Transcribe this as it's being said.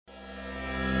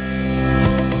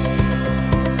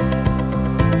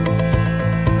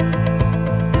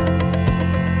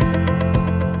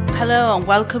Hello and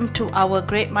welcome to our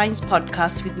Great Minds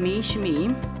podcast with me,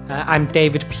 Shamim. I'm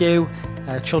David Pugh,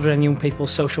 Children and Young People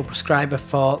Social Prescriber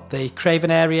for the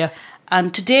Craven area.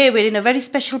 And today we're in a very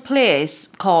special place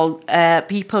called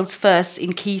People's First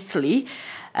in Keighley.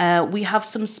 We have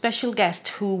some special guests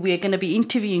who we're going to be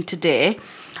interviewing today,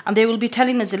 and they will be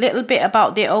telling us a little bit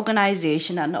about their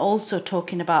organisation and also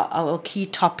talking about our key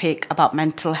topic about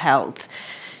mental health.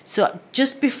 So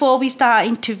just before we start our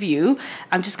interview,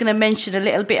 I'm just going to mention a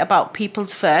little bit about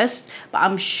People's First, but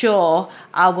I'm sure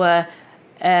our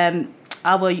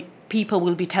people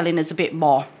will be telling us a bit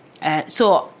more.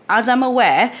 So as I'm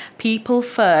aware, People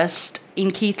First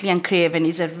in Keighley and Craven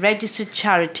is a registered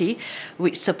charity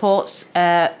which supports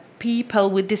people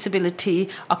with disability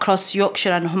across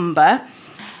Yorkshire and Humber.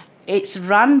 It's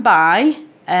run by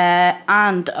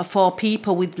and for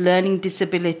people with learning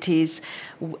disabilities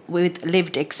with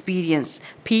lived experience.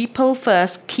 People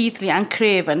First, Keighley and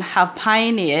Craven have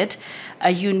pioneered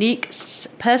a unique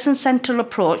person-centred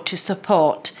approach to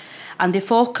support, and the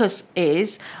focus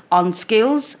is on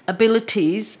skills,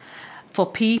 abilities for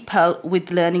people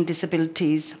with learning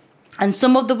disabilities. And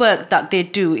some of the work that they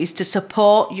do is to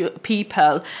support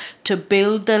people to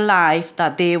build the life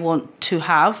that they want to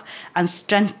have and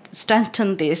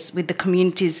strengthen this with the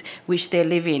communities which they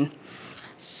live in.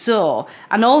 So,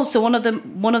 and also one of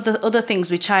the other things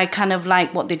which I kind of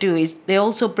like what they do is they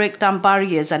also break down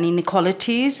barriers and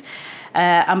inequalities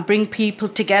and bring people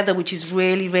together, which is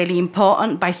really, really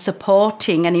important, by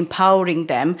supporting and empowering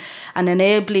them and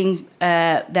enabling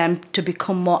them to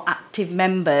become more active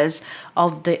members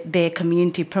of their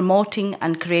community, promoting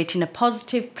and creating a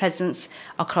positive presence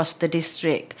across the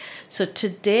district. So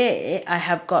today I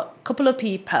have got a couple of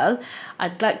people.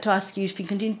 I'd like to ask you if you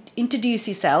can introduce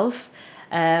yourself,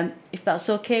 if that's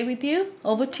okay with you.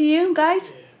 Over to you,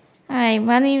 guys. Hi,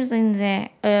 my name's Lindsay,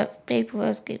 People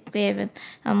First Craven.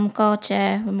 I'm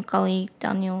co-chair with my colleague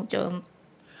Daniel Jones.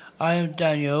 I am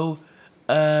Daniel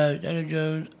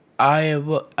Jones. I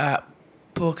work at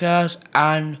podcast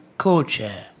and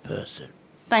co-chair person.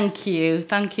 Thank you,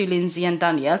 Lindsay and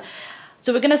Daniel.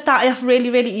 So we're going to start off really,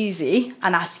 really easy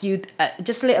and ask you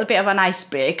just a little bit of an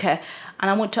icebreaker.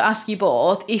 And I want to ask you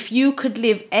both, if you could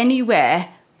live anywhere,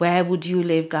 where would you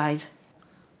live, guys?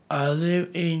 I live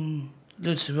in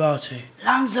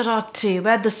Lanzarote,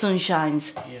 where the sun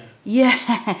shines.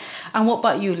 Yeah. And what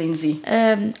about you, Lindsay?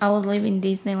 I would live in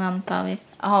Disneyland Paris.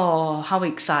 Oh, how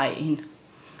exciting.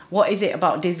 What is it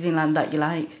about Disneyland that you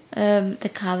like?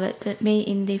 The character,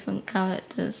 meeting different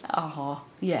characters. Oh,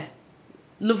 yeah.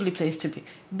 Lovely place to be.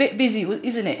 Bit busy,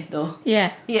 isn't it, though?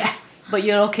 Yeah. Yeah. But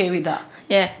you're okay with that?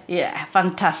 Yeah. Yeah,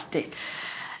 fantastic.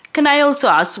 Can I also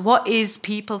ask, what is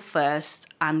People First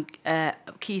and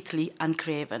Keighley and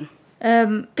Craven?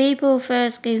 People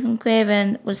First Keighley and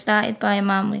Craven was started by a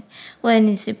man with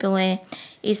learning disability.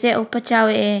 He set up a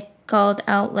charity called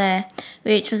Out There,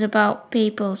 which was about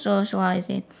people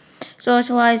socialising.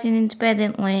 Socialising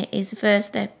independently is the first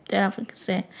step to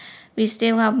advocacy. We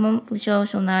still have monthly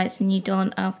social nights and you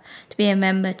don't have to be a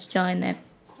member to join them.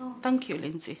 Oh, thank you,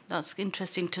 Lindsay. That's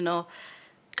interesting to know.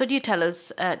 Could you tell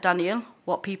us, Daniel,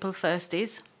 what People First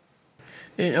is?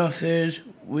 In office,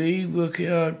 we work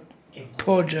on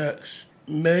projects,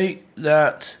 make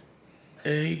that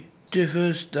a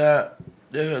difference that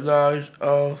the lives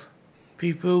of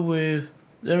people with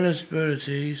learning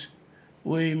disabilities.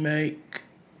 We make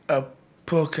a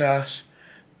podcast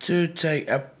to take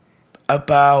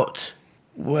about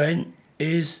when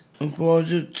is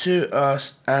important to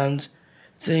us and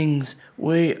things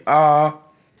we are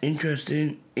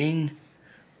interested in.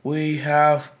 We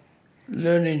have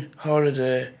learning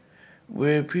holiday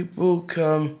where people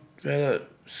come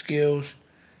develop skills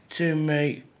to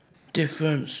make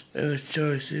different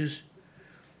choices.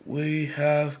 We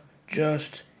have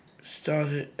just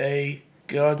started a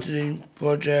gardening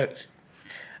project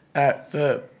at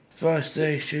the fire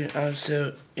station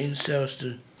in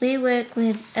Selston. We work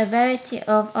with a variety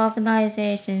of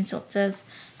organisations such as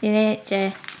the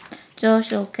NHS,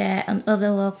 social care and other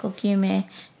local community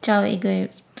charity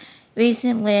groups.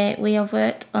 Recently, we have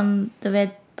worked on the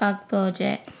Red Bag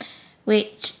project,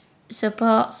 which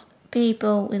supports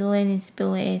people with learning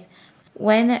disabilities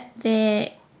when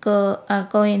they are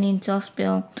going into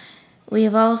hospital. We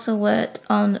have also worked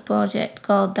on a project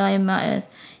called Dying Matters,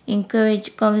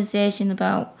 encourage conversation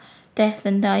about death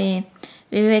and dying.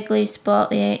 We regularly support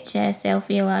the NHS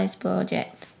Self-Realise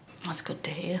project. That's good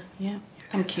to hear, yeah.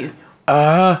 Thank you.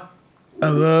 Our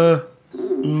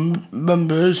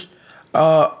members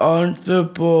are on the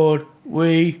board.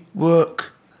 We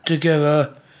work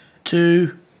together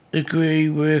to agree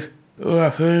with what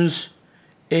happens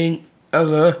in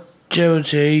other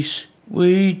charities.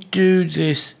 We do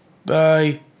this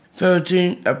by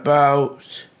thinking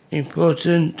about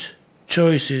important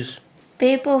choices.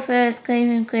 People First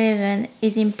Craven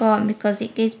is important because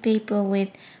it gives people with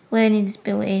learning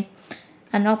disabilities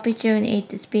an opportunity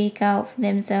to speak out for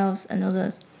themselves and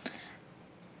others.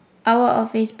 Our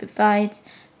office provides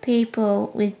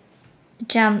people with the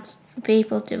chance for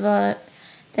people to develop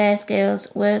their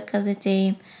skills, work as a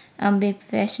team and be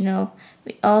professional.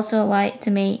 We also like to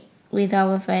meet with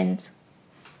our friends.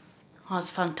 That's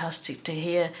fantastic to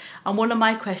hear. And one of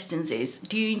my questions is,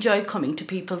 do you enjoy coming to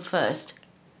People First?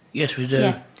 Yes, we do.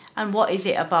 Yeah. And what is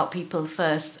it about People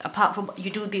First? Apart from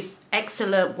you do this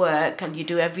excellent work and you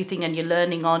do everything and you're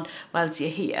learning on whilst you're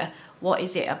here, what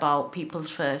is it about People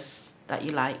First that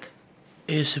you like?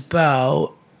 It's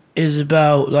about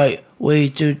like we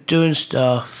doing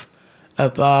stuff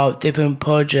about different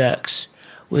projects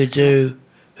we do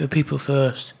for People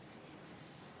First.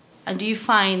 And do you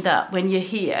find that when you're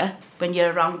here, when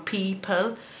you're around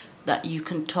people, that you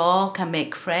can talk and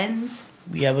make friends?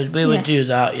 Yeah, we would do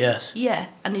that, yes. Yeah,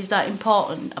 and is that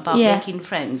important about Yeah. making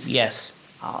friends? Yes.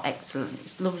 Oh, excellent.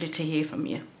 It's lovely to hear from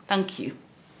you. Thank you.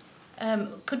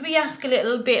 Could we ask a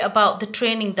little bit about the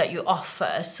training that you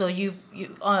offer? So you've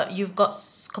got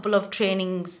a couple of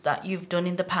trainings that you've done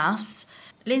in the past.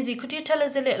 Lindsay, could you tell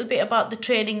us a little bit about the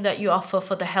training that you offer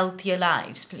for the Healthier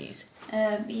Lives, please?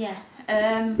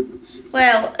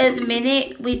 Well, at the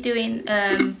minute we're doing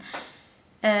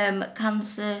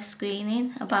cancer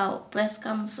screening about breast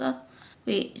cancer,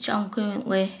 which I'm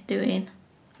currently doing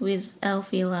with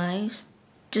Healthy Lives,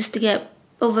 just to get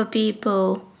other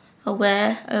people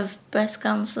aware of breast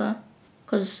cancer,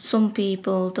 because some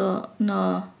people don't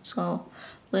know, so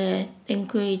we're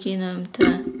encouraging them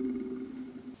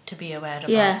To be aware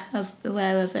about.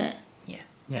 aware of it.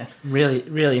 Yeah, really,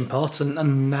 really important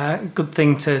and good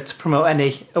thing to promote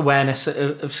any awareness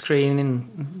of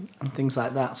screening and things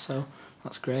like that. So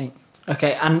that's great.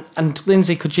 Okay, and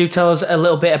Lindsay, could you tell us a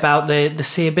little bit about the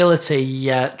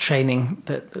seeability training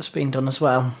that's been done as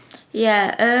well?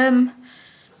 Yeah,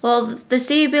 well, the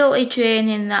seeability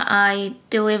training that I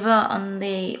deliver on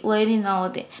the learning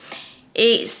holiday,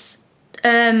 it's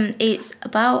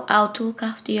about how to look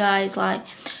after your eyes. Like,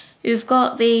 we've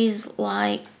got these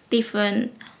like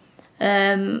different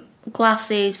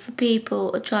glasses for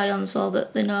people to try on so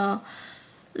that they know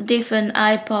the different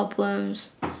eye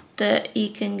problems that you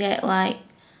can get, like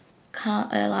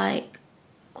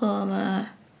glaucoma,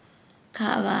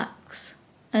 cataracts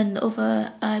and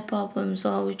other eye problems.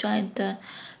 So we're trying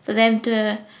for them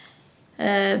to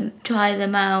try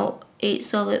them out, it's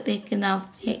so that they can have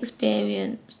the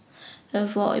experience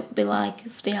of what it'd be like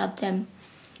if they had them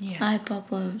eye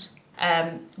problems.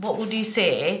 What would you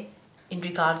say in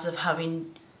regards of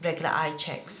having regular eye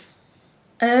checks?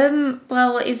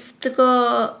 Well, if they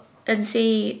go and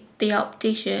see the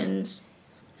opticians,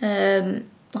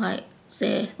 like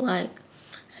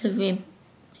every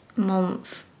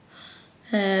month,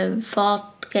 for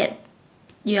to get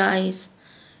your eyes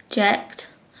checked,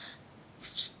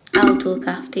 it's just how to look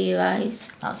after your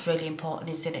eyes. That's really important,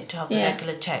 isn't it, to have the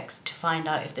regular checks to find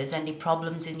out if there's any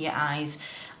problems in your eyes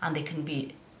and they can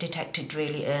be detected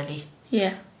really early.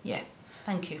 Yeah. Yeah,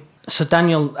 thank you. So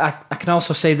Daniel, I can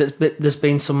also see that there's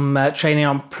been some training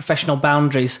on professional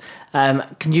boundaries.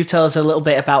 Can you tell us a little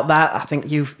bit about that? I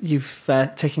think you've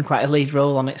taken quite a lead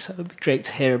role on it, so it'd be great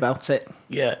to hear about it.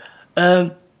 Yeah.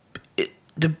 The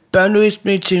boundaries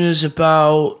meeting is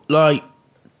about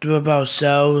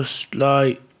ourselves,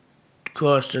 like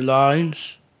cross the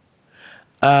lines,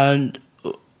 and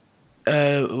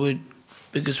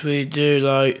because we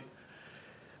do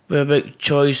we make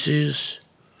choices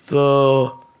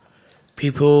for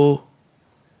people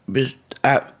with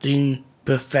acting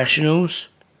professionals,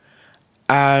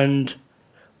 and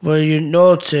when you're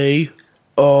naughty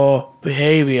or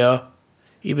behaviour,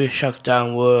 you be shut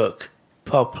down work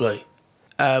properly.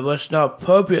 What's not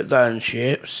appropriate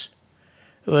friendships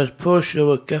was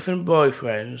personal with different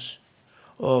boyfriends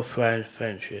or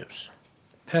friendships.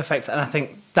 Perfect, and I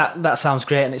think that sounds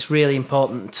great, and it's really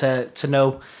important to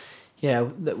know,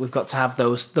 that we've got to have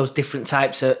those different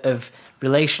types of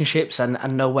relationships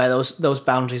and know where those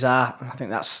boundaries are. And I think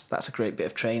that's a great bit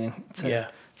of training to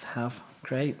have.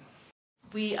 Great.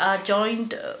 We are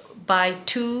joined by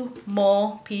two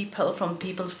more people from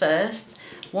People First,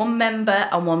 one member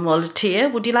and one volunteer.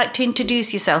 Would you like to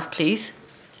introduce yourself, please?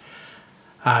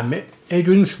 I'm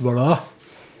Adrian Swallow,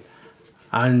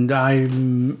 and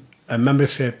I'm a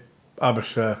membership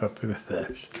officer for People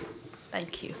First.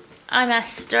 Thank you. I'm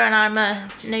Esther and I'm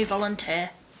a new volunteer.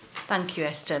 Thank you,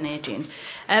 Esther and Adrian.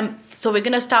 So we're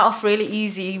going to start off really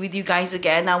easy with you guys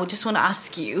again. I would just want to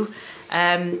ask you,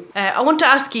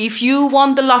 if you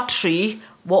won the lottery,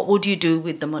 what would you do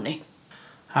with the money?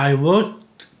 I would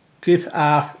give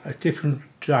half a different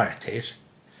charities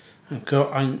and go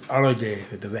on holiday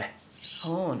with the rest.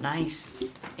 Oh, nice.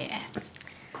 Yeah.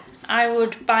 I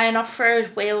would buy an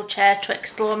off-road wheelchair to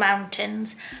explore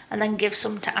mountains and then give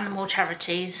some to animal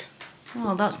charities.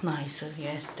 Oh, that's nice of you,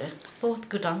 Esther. Both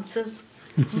good answers.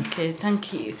 Okay,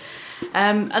 thank you.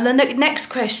 And the next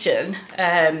question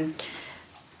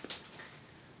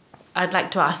I'd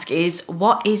like to ask is,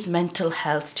 what is mental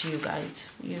health to you guys?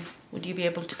 Would you be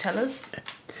able to tell us?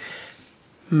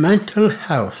 Mental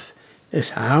health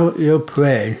is how your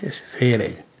brain is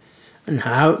feeling and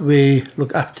how we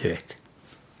look after it.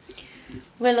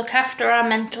 We look after our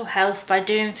mental health by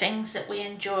doing things that we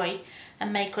enjoy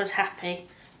and make us happy,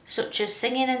 such as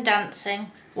singing and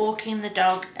dancing, walking the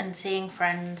dog and seeing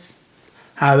friends.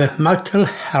 Our mental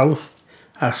health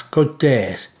has good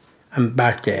days and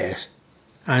bad days,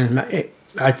 and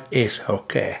that is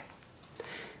okay.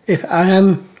 If I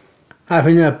am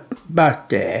having a bad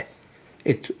day,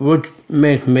 it would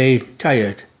make me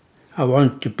tired. I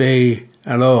want to be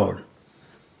alone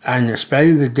and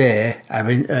spend the day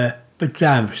having a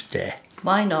pyjamas day.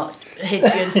 Why not,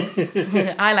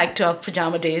 Adrian? I like to have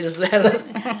pyjama days as well.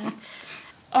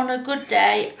 On a good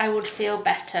day, I would feel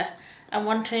better and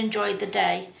want to enjoy the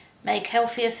day, make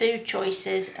healthier food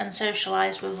choices and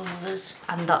socialise with others.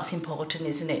 And that's important,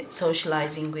 isn't it?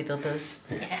 Socialising with others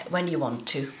when you want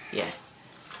to. Yeah.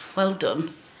 Well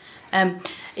done.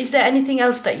 Is there anything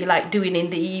else that you like doing in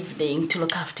the evening to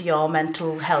look after your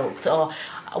mental health? Or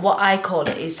what I call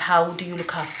it is, how do you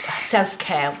look after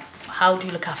self-care? How do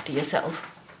you look after yourself?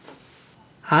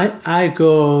 I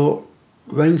go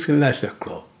Wednesday Leisure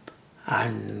Club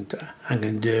and I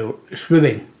can do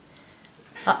swimming.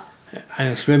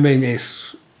 And swimming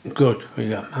is good for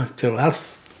your mental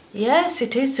health. Yes,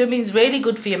 it is. Swimming is really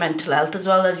good for your mental health as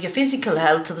well as your physical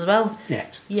health as well.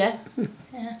 Yes. Yeah.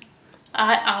 Yeah.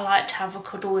 I like to have a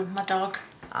cuddle with my dog.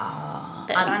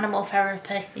 Bit of animal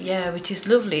therapy. Yeah, which is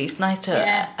lovely. It's nice to...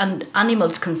 Yeah. And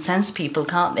animals can sense people,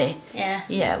 can't they? Yeah.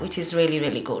 Yeah, which is really,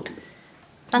 really good.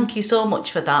 Thank you so much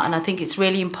for that. And I think it's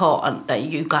really important that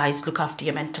you guys look after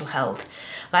your mental health.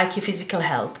 Like your physical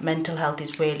health, mental health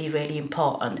is really, really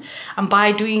important. And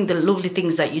by doing the lovely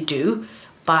things that you do,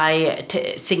 by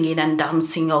singing and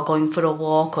dancing or going for a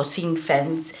walk or seeing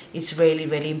friends, it's really,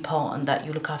 really important that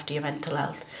you look after your mental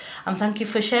health. And thank you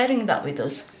for sharing that with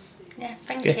us. Yeah,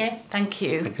 thank you. Thank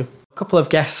you. Thank you. A couple of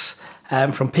guests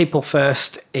from People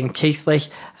First in Keighley.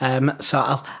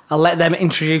 So I'll let them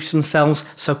introduce themselves.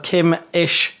 So Kim,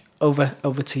 Ish,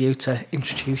 over to you to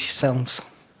introduce yourselves.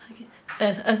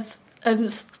 Thank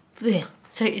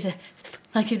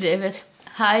you, David.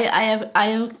 Hi, I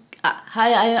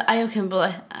am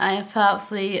Kimberly. I am part of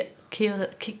the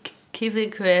Keighley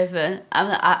Craven.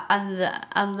 I'm the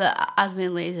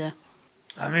admin leader.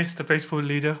 I'm the Facebook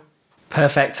leader.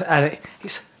 Perfect. And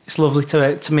it's lovely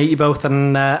to meet you both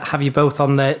and have you both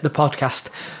on the podcast.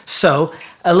 So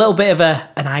a little bit of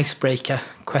an icebreaker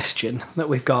question that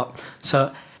we've got.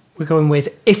 So we're going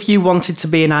with, if you wanted to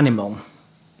be an animal,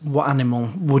 what animal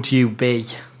would you be?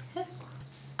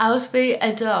 I would be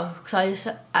a dog because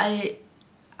I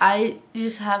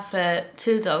used to have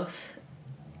 2 dogs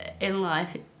in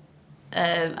life.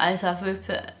 I used to have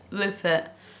Rupert,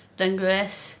 then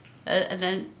Grace, and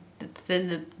then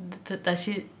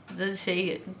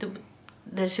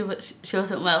she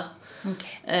wasn't well.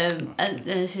 Okay. And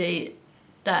then she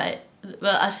died.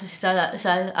 Well, actually, she died at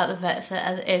the vet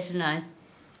at the age of 9.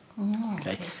 Oh,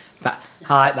 Okay. But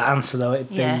I like that answer though.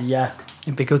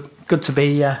 It'd be good to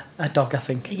be a dog, I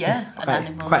think. Yeah, an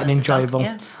animal. Quite an as a enjoyable dog,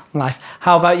 yeah. life.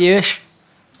 How about you, Ish?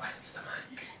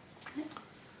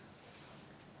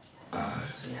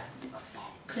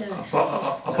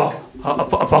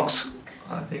 A fox,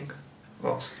 I think.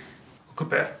 Fox. Good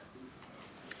bear.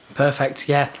 Perfect.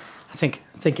 Yeah, I think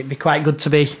it'd be quite good to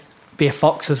be a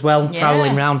fox as well, Yeah.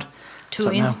 prowling round.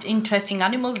 Two interesting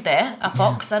animals there, a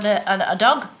fox and a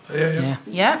dog. Yeah.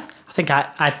 Yeah. I think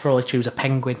I'd probably choose a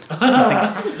penguin.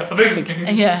 I think.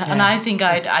 Yeah, and I think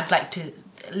I'd like to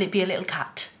be a little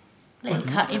cat. Little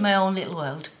cat in my own little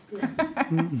world.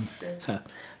 So a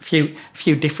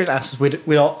few different answers.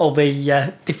 We'd all be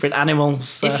different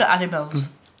animals. Different animals.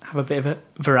 Have a bit of a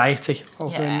variety all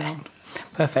going Yeah. around.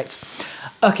 Perfect.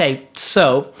 Okay,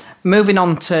 so moving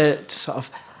on to sort of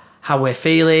how we're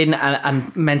feeling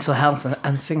and mental health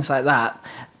and things like that,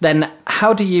 then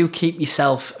how do you keep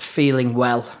yourself feeling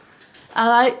well?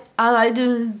 I like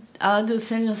doing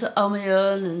things on my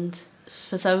own and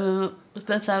spend time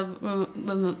spend time with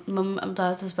my mum and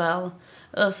dad as well.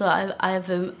 Also, I have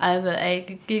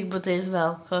a gig buddy as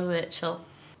well called Rachel.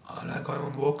 I like going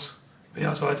on walks. Be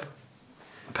outside.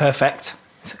 Perfect.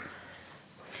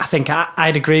 I think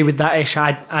I'd agree with that, Ish.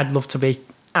 I'd love to be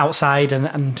outside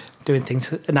and doing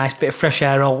things. A nice bit of fresh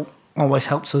air always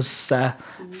helps us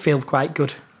feel quite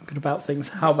good about things.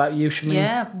 How about you, Shameen?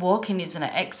 Yeah, walking is an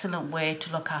excellent way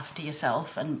to look after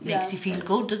yourself and makes you feel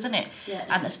good, doesn't it? Yeah,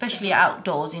 and especially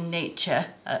outdoors in nature,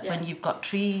 when you've got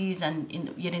trees and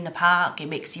you're in the park, it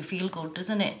makes you feel good,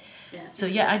 doesn't it? Yeah. So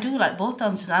yeah, I do like both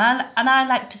dances, and I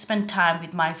like to spend time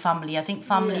with my family. I think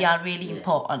family are really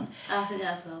important. I think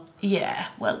that as well. Yeah,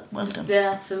 well done.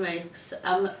 Yeah, to me, 'cause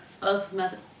I'm also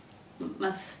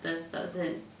my sister that's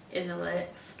in the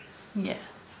lakes. Yeah.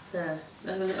 So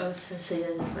I'm going to see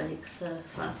her this week. So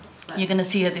that's fine. You're going to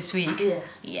see her this week? Yeah.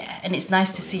 Yeah, and it's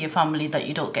nice to see your family that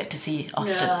you don't get to see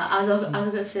often. Yeah, I don't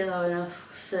get to see her long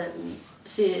enough. So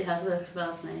she has work as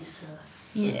well as me. So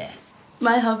Yeah.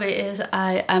 my hobby is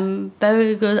I am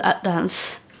very good at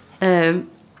dance, and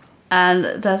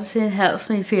dancing helps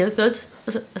me feel good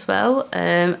as well.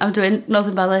 I'm doing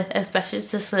Northern Ballet especially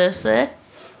this Thursday.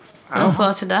 I look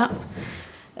forward to that.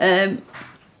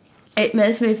 It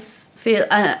makes me feel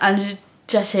and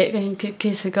just it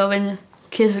keeps me going.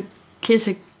 Keeps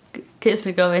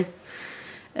me going.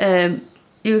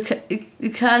 You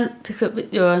can pick up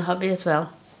your own hobby as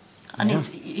well. And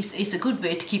it's a good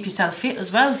way to keep yourself fit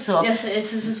as well. So Yes, it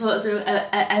is. This is what I do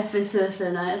every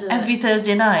Thursday night. I do every it.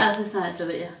 Thursday night, Every night I do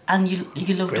it, yeah. and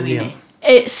you love Brilliant. doing it.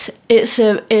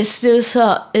 It's still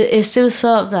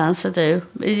sort of dance I do.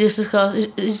 It's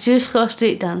just called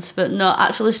street dance, but not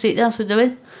actually street dance we're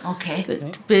doing. Okay.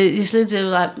 But we usually do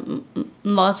like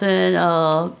modern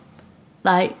or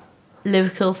like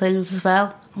lyrical things as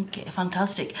well. Okay,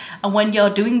 fantastic. And when you're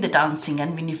doing the dancing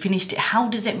and when you finished it, how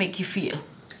does it make you feel?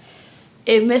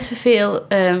 It makes me feel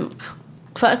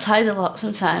quite tired a lot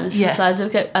sometimes. Yeah. So I do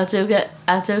get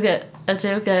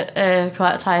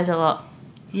quite tired a lot.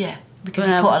 Yeah, because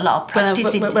you put a lot of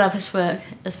practice in. When I finish work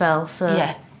as well. So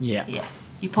Yeah.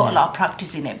 You put a lot of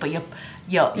practice in it, but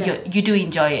you do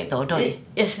enjoy it though, don't you?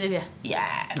 Yes, I do, yeah.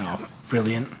 Yeah.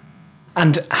 Brilliant.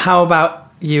 And how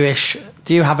about you, Ish?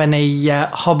 Do you have any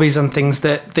hobbies and things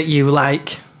that you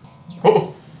like?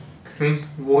 Oh, drink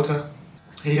water.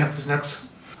 Eat up snacks.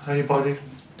 Your body.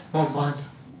 Won't mind.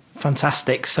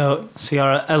 Fantastic. So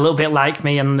you're a little bit like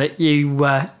me, and that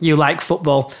you like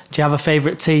football. Do you have a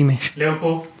favourite team, Ish?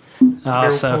 Liverpool. Oh,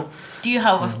 so Do you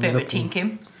have a favourite team,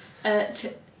 Kim?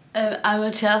 I'm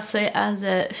a Chelsea and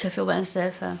Sheffield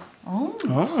Wednesday fan. oh,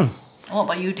 What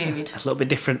about you, David? a little bit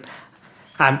different.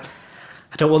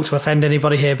 I don't want to offend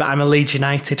anybody here, but I'm a Leeds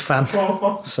United fan.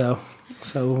 so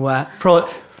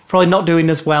probably not doing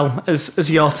as well as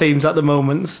your teams at the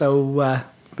moment. So,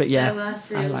 but yeah,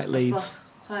 I like Leeds. Lost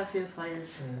quite a few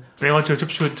players. We want to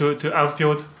trip to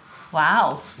Anfield.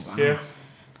 Wow. Yeah.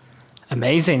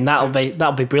 Amazing. That'll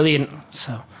be brilliant.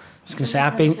 So I was going to say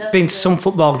I've been to some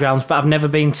football grounds, but I've never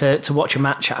been to watch a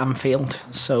match at Anfield.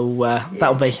 So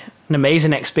that'll be an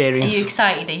amazing Are experience. you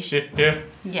excited, Ish? Yeah.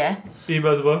 Yeah. Eva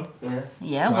as well.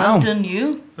 Yeah, Wow. well done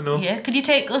you. I know. Yeah, could you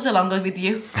take us along with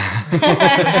you?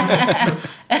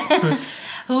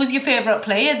 Who's your favourite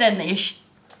player then, Ish?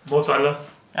 Mo Salah.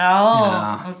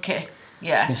 Oh, okay.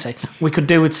 Yeah. I was going to say we could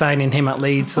do with signing him at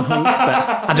Leeds, I think,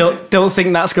 but I don't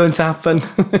think that's going to happen.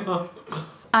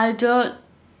 I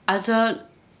don't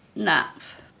nap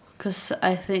because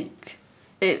I think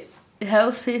it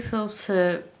helps people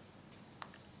to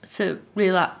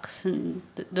relax and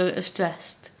don't get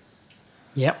stressed.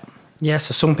 Yep. Yeah,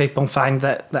 so some people find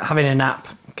that having a nap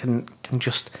can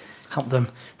just help them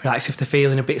relax if they're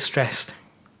feeling a bit stressed.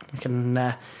 We can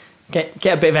get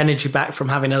a bit of energy back from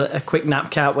having a quick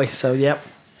nap, can't we? So, yep,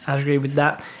 I agree with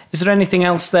that. Is there anything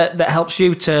else that helps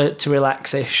you to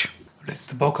relax-ish? Listen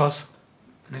to the podcast.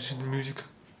 Listen to the music.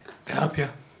 Get up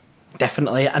here.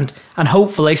 Definitely, and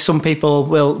hopefully some people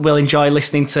will enjoy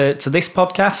listening to this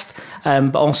podcast,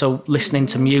 but also listening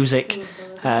to music.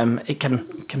 It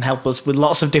can help us with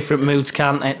lots of different moods,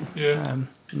 can't it? Yeah.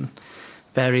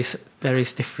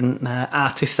 Various different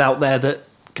artists out there that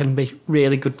can be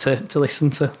really good to listen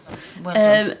to. Well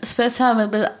done. Spend time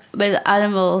with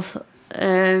animals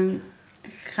can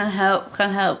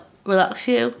help relax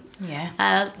you. Yeah.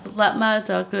 I like my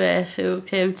dog Grace, who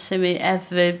came to me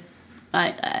every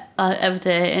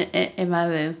day in my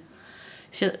room.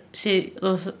 She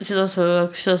loves my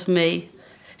work. She loves me.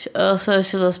 She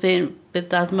loves being with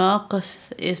Dad more because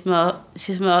she's more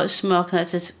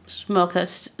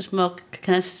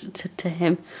connected to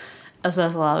him as well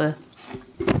as Laura.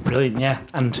 Brilliant, yeah.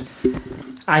 And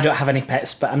I don't have any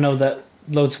pets, but I know that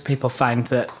loads of people find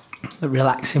that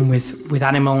relaxing with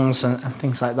animals and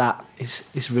things like that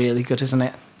is really good, isn't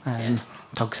it?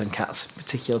 Dogs and cats in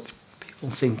particular,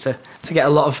 people seem to get a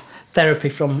lot of therapy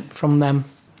from them.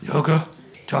 Yoga,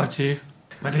 Tai Chi,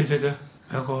 meditation,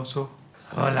 and also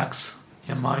relax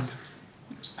your mind.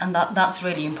 And that's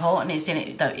really important, isn't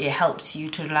it? That it helps you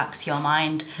to relax your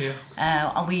mind. Yeah.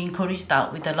 And we encourage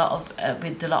that with a lot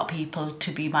of people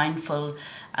to be mindful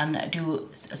and do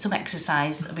some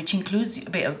exercise, which includes a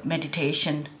bit of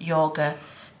meditation, yoga,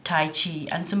 Tai Chi,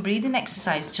 and some breathing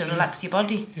exercise to relax your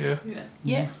body.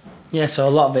 Yeah. Yeah, so a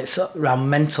lot of it's around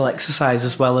mental exercise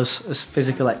as well as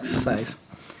physical exercise.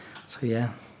 So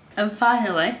yeah. And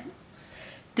finally,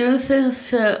 doing things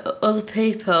to other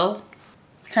people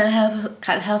can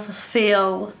help us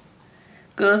feel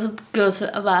good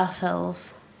about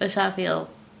ourselves, which I feel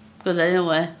good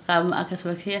anyway. I guess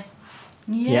we're here.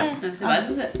 Yeah.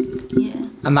 Yeah.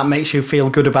 And that makes you feel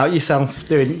good about yourself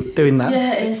doing that.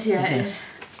 Yeah, it is. Yeah, it is.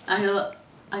 I got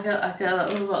a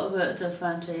lot of work done for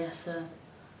Andrea, so.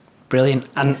 Brilliant,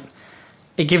 and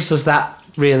it gives us that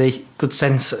really good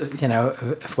sense,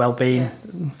 of well-being,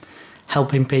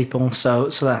 helping people. So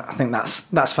that, I think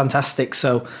that's fantastic.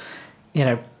 So,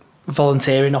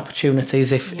 volunteering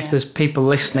opportunities. If there's people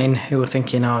listening who are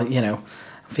thinking, I'm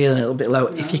feeling a little bit low,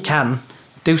 if you can,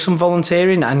 do some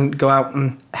volunteering and go out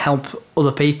and help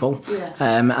other people,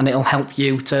 and it'll help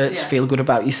you to feel good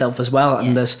about yourself as well.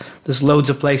 And there's loads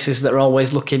of places that are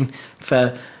always looking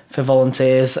for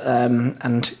volunteers,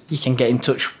 and you can get in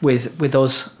touch with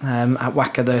us at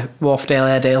WACA, the Wharfdale,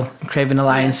 Airedale and Craven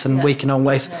Alliance, and we can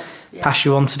always pass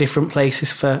you on to different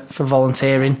places for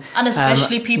volunteering. And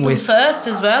especially people first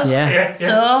as well. Yeah.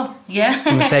 So,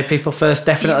 And we say people first,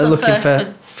 definitely people looking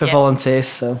first for volunteers.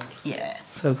 So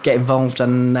So get involved,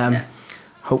 and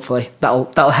hopefully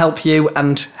that'll help you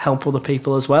and help other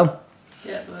people as well.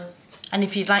 Yeah, it was. And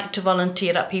if you'd like to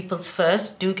volunteer at People's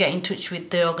First, do get in touch with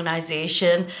the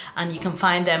organisation, and you can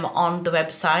find them on the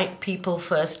website,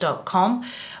 peoplefirst.com.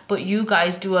 But you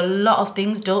guys do a lot of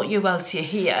things, don't you, whilst you're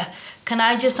here? Can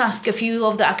I just ask a few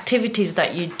of the activities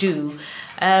that you do?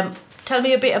 Tell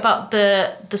me a bit about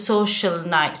the social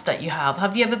nights that you have.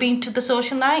 Have you ever been to the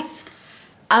social nights?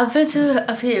 I've been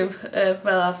to a few.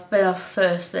 I've been off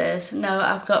Thursdays. Now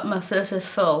I've got my Thursdays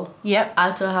full. Yep.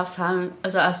 I don't have time.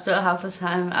 I still have the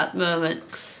time at the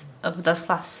moment 'cause of my dad's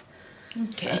class.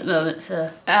 Okay. At the moment,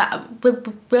 so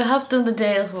we have done the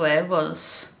Dales Way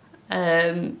once,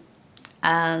 and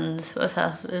what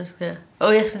else is good?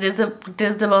 Oh yes, we did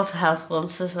the Malta House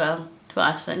once as well,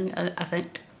 twice. I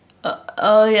think.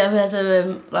 Oh yeah, we had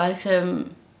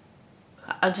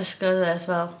a disco there as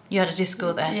well. You had a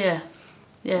disco there? Yeah.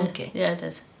 Yeah. Okay. Yeah, I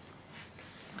did.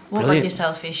 What about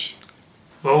yourself, Ish?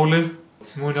 Bowling,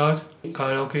 moonlight,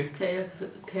 karaoke,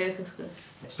 Cake was good.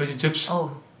 fish and chips.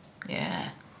 Oh, yeah.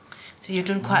 So you've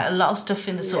done quite a lot of stuff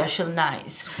in the social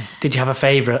nights. Did you have a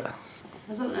favourite?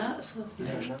 I don't know.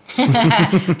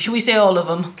 Should we say all of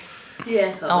them?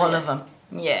 Yeah. All of them.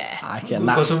 Yeah. I can.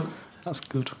 That's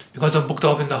good. Because I'm booked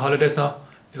off in the holidays now.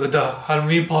 You got the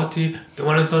Halloween party, the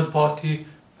Valentine's party,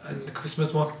 and the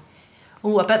Christmas one.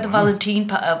 Oh, I bet the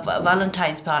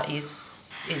Valentine's party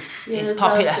is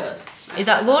popular. Is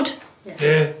that good?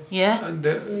 Yeah. Yeah? And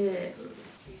the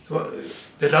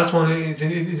last one is in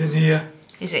here.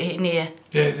 Is it in here?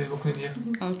 Yeah, they're booking in here.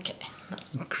 Okay.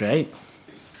 Great.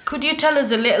 Could you tell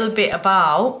us a little bit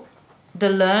about the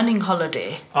learning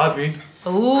holiday? I've been.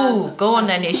 Oh, go on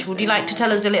then, Ish. Would you like to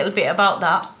tell us a little bit about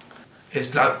that?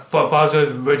 It's like father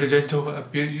very gentle.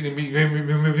 You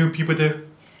meet people there,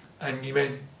 and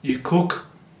you cook.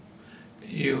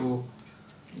 You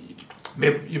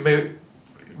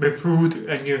make food,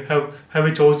 and you have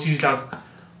it all these like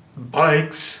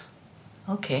bikes,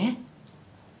 Okay.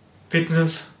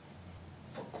 fitness,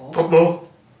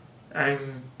 football,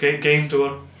 and games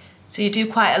or. So you do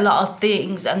quite a lot of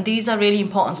things, and these are really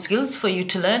important skills for you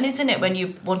to learn, isn't it, when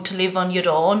you want to live on your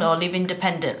own or live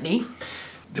independently?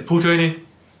 The pool training,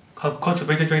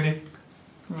 conservation training.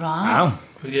 Right. Wow.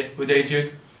 With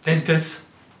Adrian, dentist.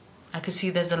 I can see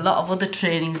there's a lot of other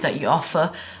trainings that you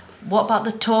offer. What about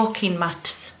the talking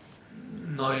mats?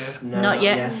 Not yet. Not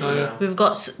yet. Not yet. We've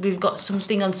got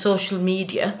something on social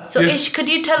media. So Yeah. Ish, could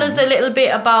you tell us a little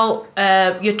bit about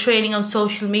your training on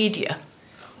social media?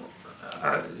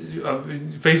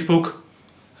 Facebook,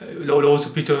 loads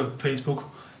of people on Facebook,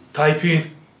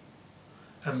 typing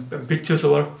and pictures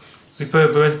over. We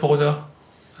put post now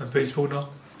on Facebook now.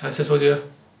 And that's what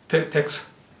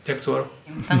text over.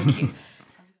 Thank you.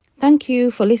 Thank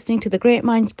you for listening to the Great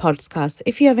Minds podcast.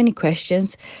 If you have any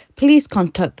questions, please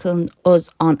contact us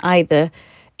on either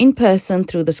in person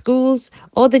through the schools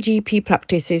or the GP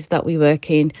practices that we work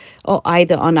in, or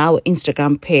either on our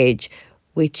Instagram page,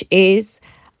 which is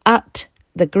at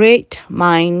the Great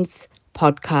Minds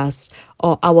Podcast,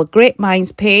 or our Great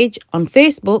Minds page on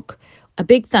Facebook. A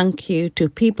big thank you to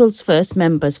People's First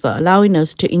members for allowing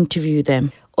us to interview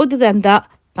them. Other than that,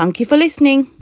 thank you for listening.